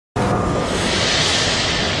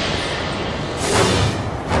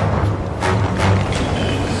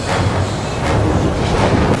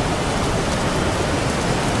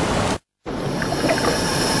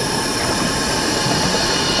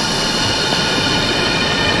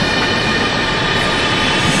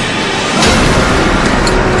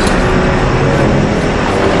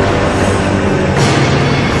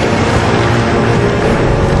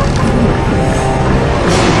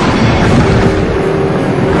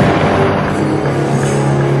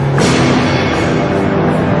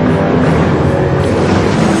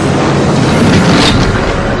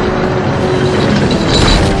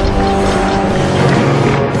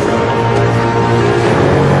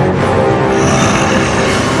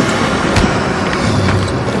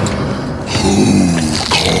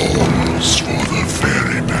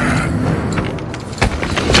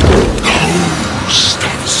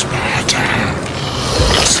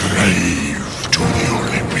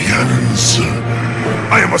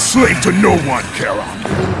I am a slave to no one, Charon.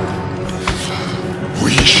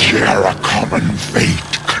 We share a common fate,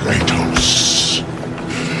 Kratos.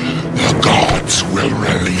 The gods will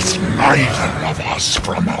release neither of us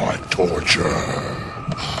from our torture.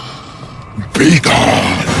 Be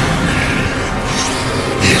gone!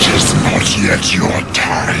 It is not yet your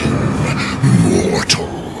time, mortal.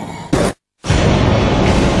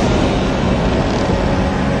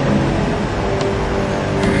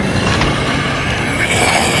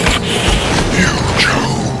 You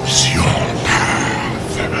chose your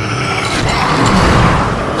path.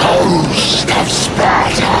 Ghost of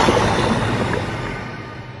Sparta!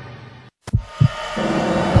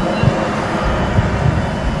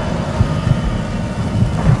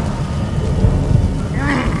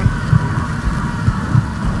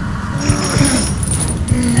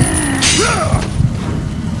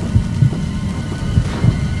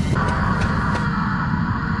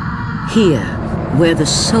 Here, where the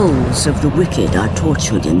souls of the wicked are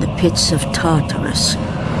tortured in the pits of Tartarus,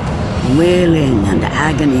 wailing and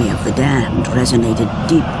agony of the damned resonated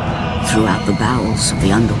deep throughout the bowels of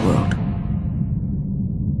the Underworld.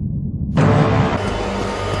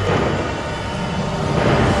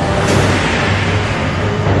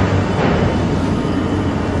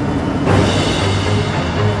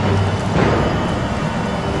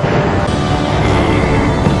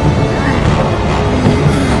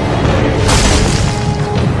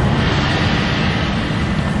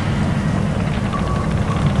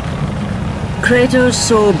 Kratos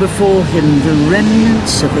saw before him the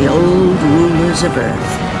remnants of the old rulers of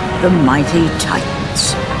Earth, the mighty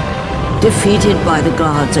Titans. Defeated by the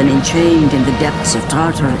gods and enchained in the depths of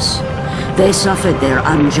Tartarus, they suffered their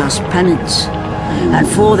unjust penance. And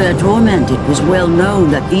for their torment, it was well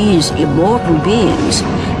known that these immortal beings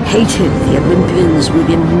hated the Olympians with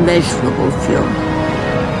immeasurable fury.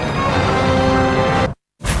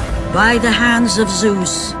 By the hands of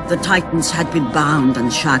Zeus, the Titans had been bound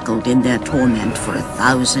and shackled in their torment for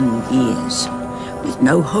 1,000 years, with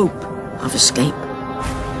no hope of escape.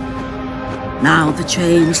 Now the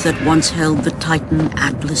chains that once held the Titan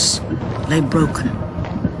Atlas lay broken,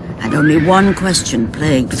 and only one question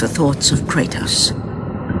plagued the thoughts of Kratos.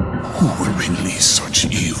 Who will release such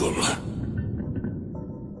evil?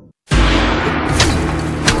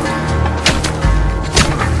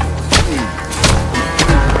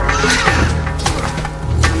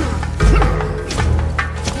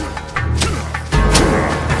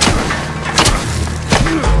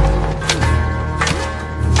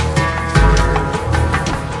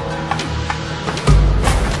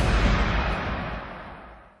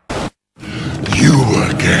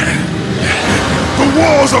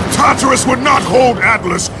 Of Tartarus would not hold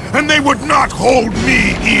Atlas, and they would not hold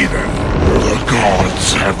me either. The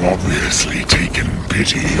gods have obviously taken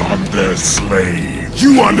pity on their slaves.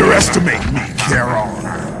 You underestimate me,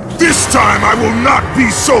 Charon. This time I will not be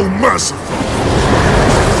so merciful.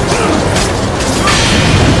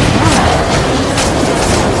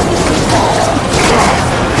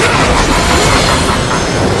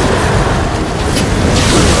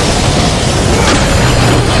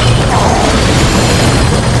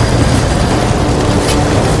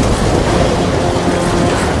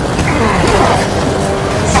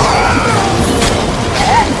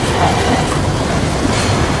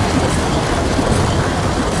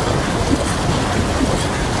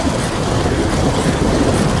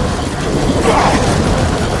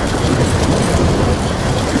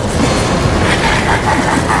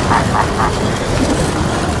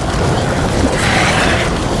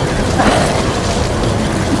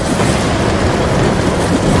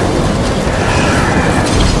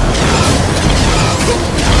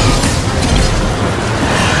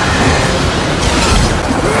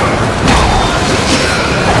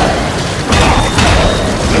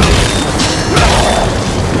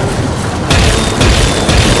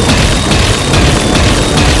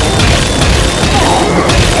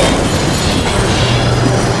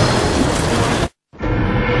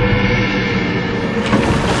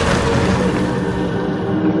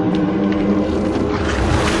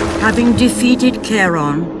 Having defeated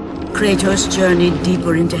Charon, Kratos journeyed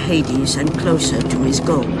deeper into Hades and closer to his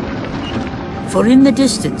goal. For in the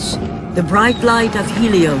distance, the bright light of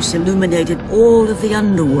Helios illuminated all of the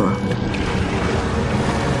Underworld.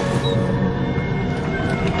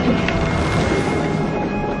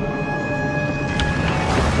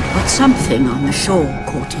 But something on the shore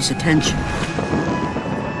caught his attention.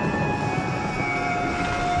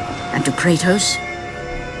 And to Kratos,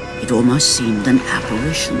 it almost seemed an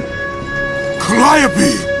apparition.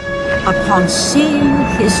 Calliope! Upon seeing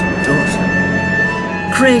his daughter,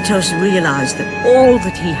 Kratos realized that all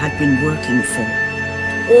that he had been working for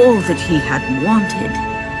all that he had wanted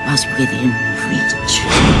was within reach.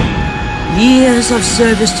 Years of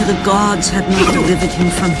service to the gods had not delivered him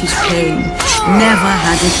from his pain, never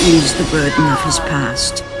had it eased the burden of his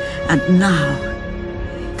past. And now,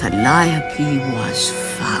 Calliope was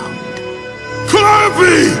found.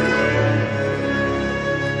 Calliope!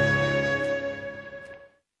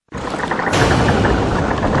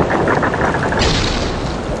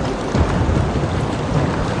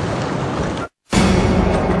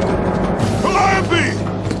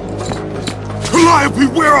 Calliope,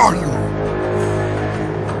 where are you?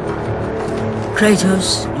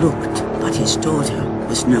 Kratos looked, but his daughter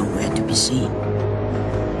was nowhere to be seen.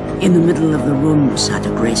 In the middle of the room sat a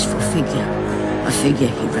graceful figure, a figure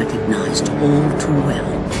he recognized all too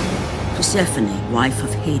well. Persephone, wife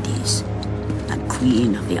of Hades, and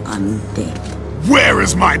queen of the undead. Where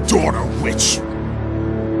is my daughter, witch?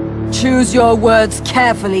 Choose your words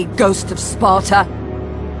carefully, Ghost of Sparta.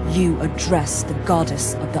 You address the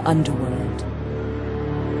goddess of the Underworld.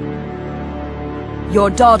 Your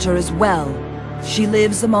daughter is well. She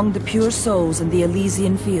lives among the pure souls in the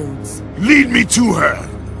Elysian fields. Lead me to her!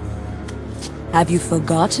 Have you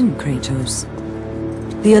forgotten, Kratos?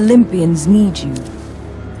 The Olympians need you.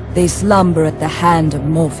 They slumber at the hand of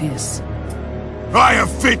Morpheus. I have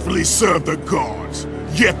faithfully served the gods,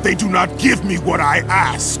 yet they do not give me what I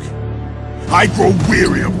ask. I grow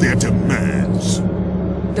weary of their demands.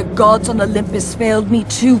 The gods on Olympus failed me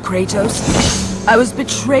too, Kratos. I was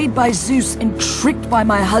betrayed by Zeus and tricked by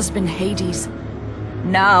my husband Hades.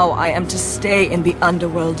 Now I am to stay in the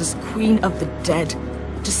Underworld as Queen of the Dead,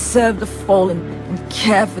 to serve the fallen and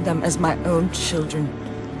care for them as my own children.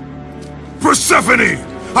 Persephone!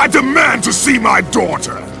 I demand to see my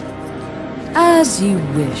daughter! As you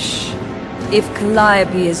wish. If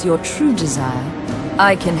Calliope is your true desire,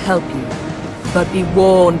 I can help you. But be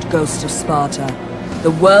warned, Ghost of Sparta.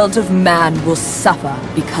 The world of man will suffer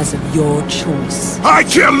because of your choice. I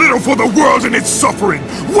care little for the world and its suffering!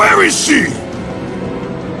 Where is she?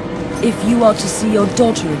 If you are to see your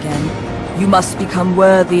daughter again, you must become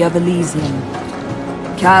worthy of Elysium.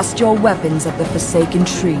 Cast your weapons at the Forsaken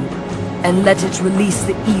Tree, and let it release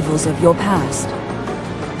the evils of your past.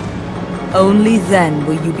 Only then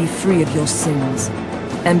will you be free of your sins,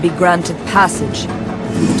 and be granted passage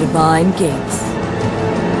through the divine gates.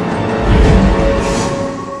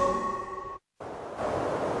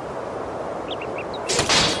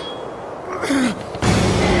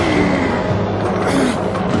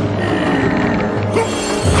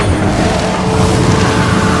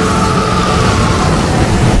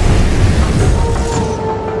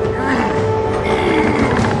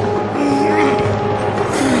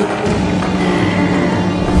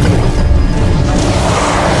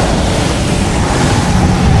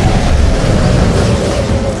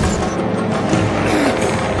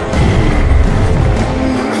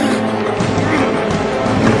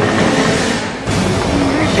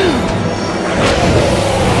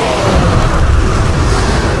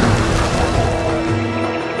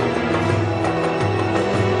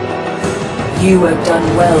 You have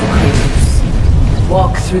done well, Kratos.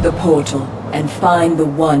 Walk through the portal and find the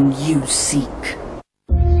one you seek.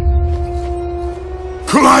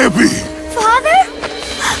 Calliope! Father?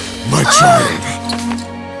 My child.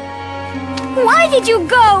 Why did you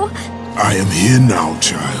go? I am here now,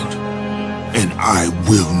 child. And I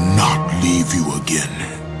will not leave you again.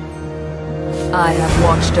 I have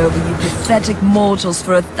watched over you pathetic mortals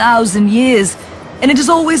for 1,000 years, and it is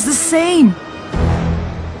always the same.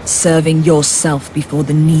 Serving yourself before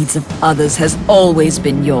the needs of others has always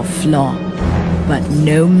been your flaw. But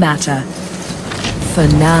no matter. For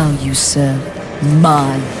now you serve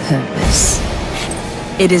my purpose.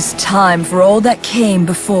 It is time for all that came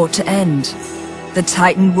before to end. The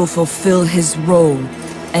Titan will fulfill his role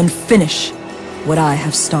and finish what I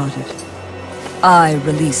have started. I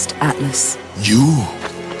released Atlas. You?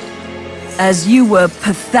 As you were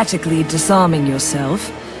pathetically disarming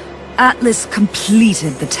yourself, Atlas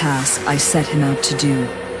completed the task I set him out to do.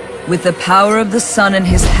 With the power of the sun in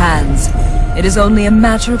his hands, it is only a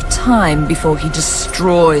matter of time before he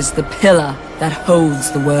destroys the pillar that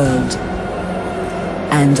holds the world.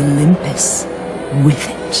 And Olympus with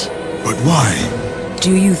it. But why?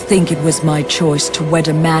 Do you think it was my choice to wed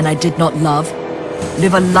a man I did not love?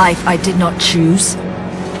 Live a life I did not choose?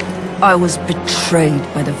 I was betrayed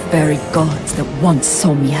by the very gods that once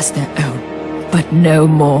saw me as their own, but no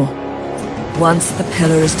more. Once the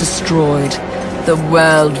pillar is destroyed, the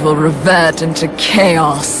world will revert into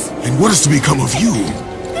chaos. And what is to become of you?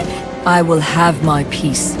 I will have my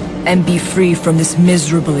peace and be free from this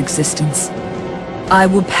miserable existence. I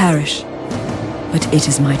will perish, but it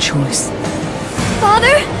is my choice.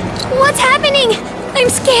 Father? What's happening? I'm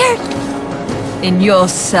scared. In your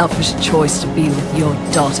selfish choice to be with your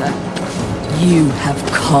daughter, you have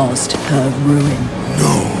caused her ruin.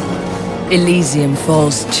 No! Elysium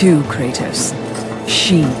falls to Kratos.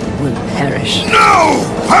 She will perish. No!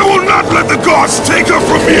 I will not let the gods take her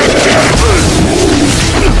from me again!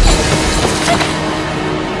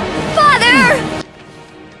 Father!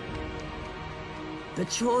 The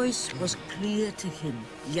choice was clear to him,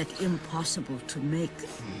 yet impossible to make.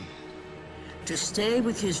 To stay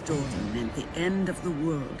with his daughter meant the end of the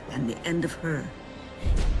world and the end of her.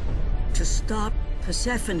 To stop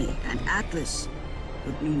Persephone and Atlas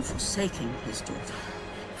would mean forsaking his daughter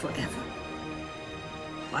forever.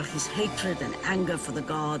 While his hatred and anger for the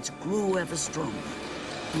gods grew ever stronger,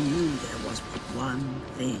 he knew there was but one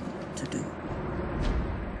thing to do.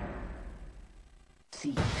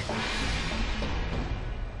 Seek.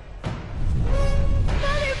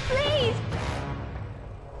 Father, please!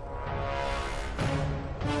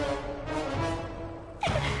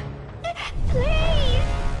 Please!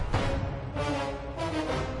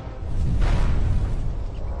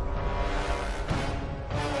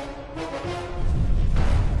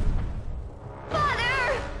 Father!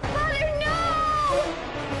 Father, no!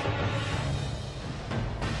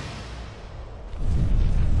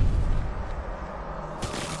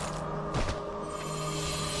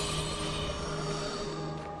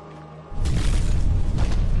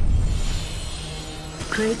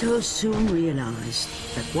 Kratos soon realized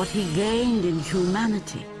that what he gained in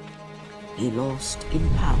humanity, he lost in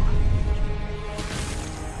power.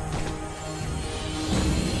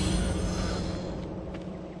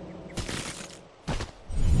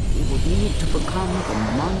 He would need to become the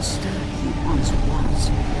monster he once was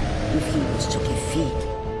if he was to defeat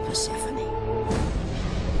Persephone.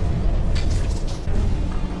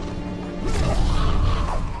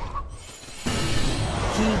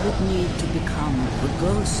 He would need to become the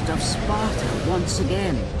ghost of Sparta once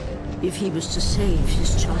again if he was to save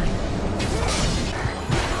his child.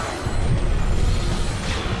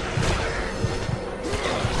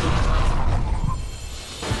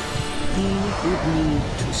 He would need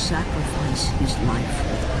to sacrifice his life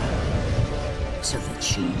with her so that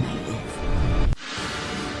she may live.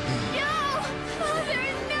 No! Father,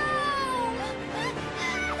 no!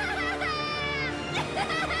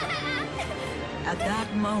 At that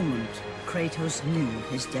moment, Kratos knew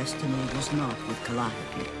his destiny was not with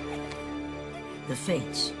Calliope. The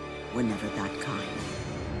fates were never that kind.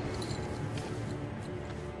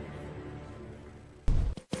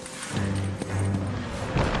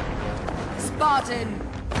 Spartan,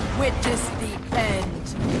 witness the end.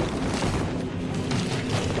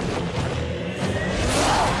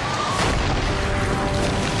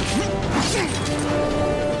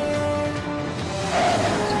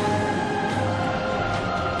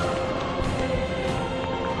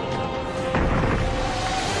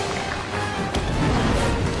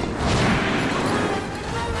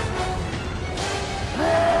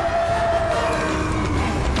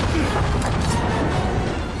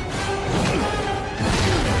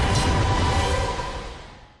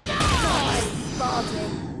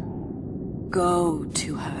 Go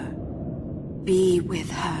to her. Be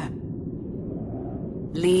with her.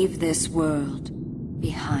 Leave this world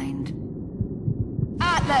behind.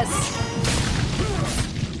 Atlas!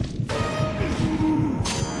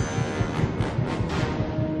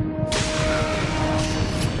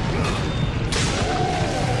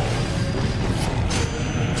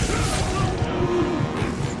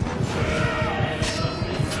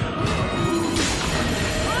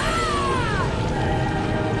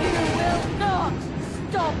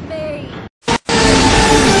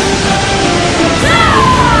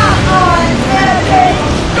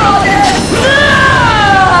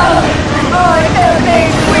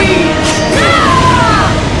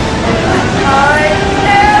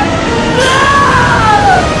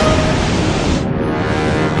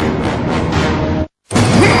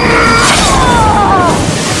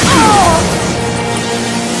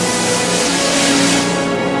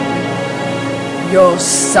 Your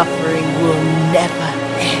suffering will never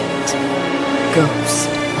end, Ghost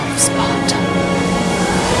of Sparta.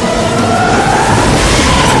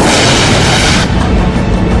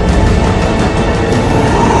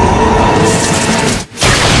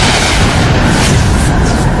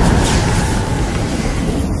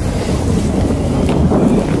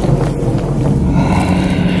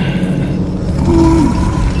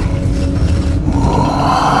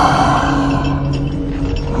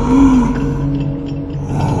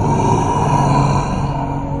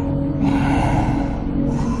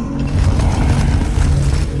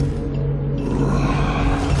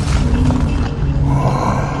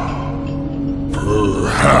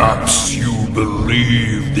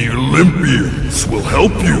 believe the Olympians will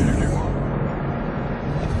help you.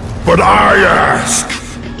 But I ask,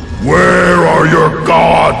 where are your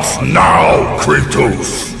gods now,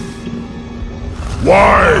 Kratos?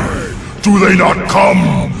 Why do they not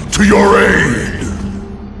come to your aid?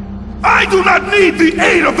 I do not need the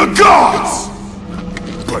aid of the gods!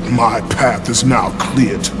 But my path is now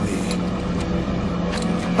clear to me.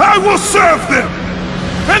 I will serve them!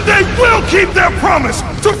 And they will keep their promise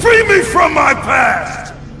to free me from my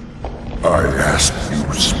past! I ask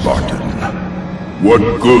you, Spartan, what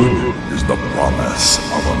good is the promise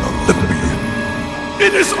of an Olympian?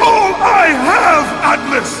 It is all I have,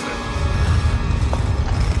 Atlas!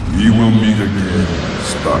 We will meet again,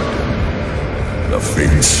 Spartan. The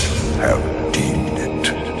fates have deemed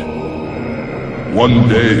it. One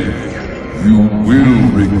day, you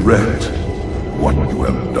will regret what you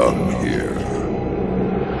have done here.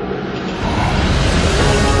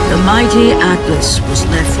 The mighty Atlas was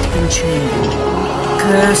left enchained,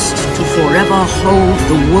 cursed to forever hold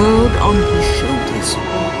the world on his shoulders.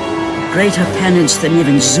 Greater penance than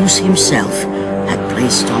even Zeus himself had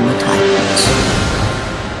placed on the Titans.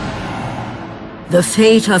 The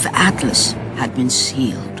fate of Atlas had been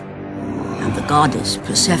sealed, and the goddess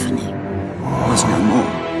Persephone was no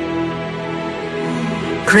more.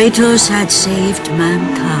 Kratos had saved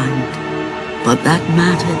mankind, but that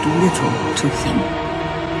mattered little to him.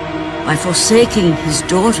 By forsaking his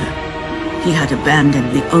daughter, he had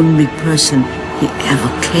abandoned the only person he ever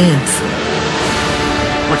cared for.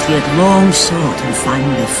 What he had long sought and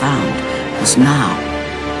finally found was now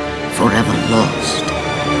forever lost.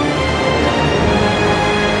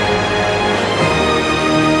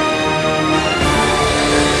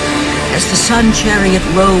 As the sun chariot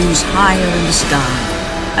rose higher in the sky,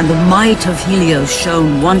 and the might of Helios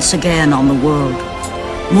shone once again on the world,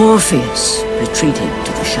 Morpheus retreated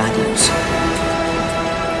to the shadows.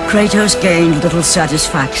 Kratos gained little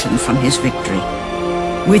satisfaction from his victory.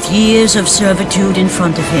 With years of servitude in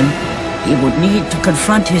front of him, he would need to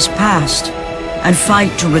confront his past and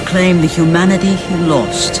fight to reclaim the humanity he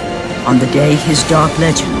lost on the day his dark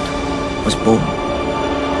legend was born.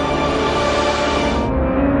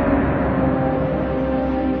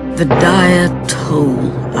 The dire toll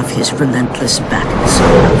of his relentless battles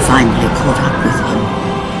finally caught up with him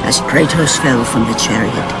as Kratos fell from the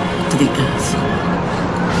chariot to the earth.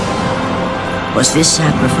 Was this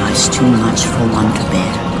sacrifice too much for one to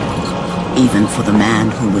bear, even for the man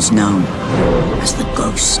who was known as the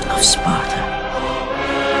Ghost of Sparta?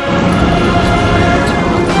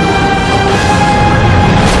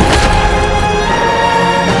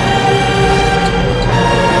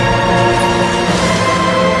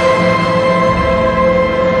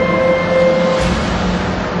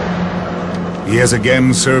 He has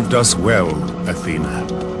again served us well, Athena.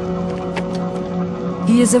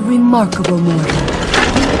 He is a remarkable mortal.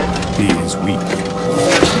 He is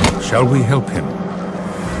weak. Shall we help him?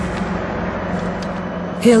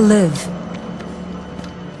 He'll live.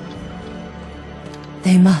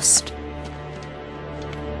 They must.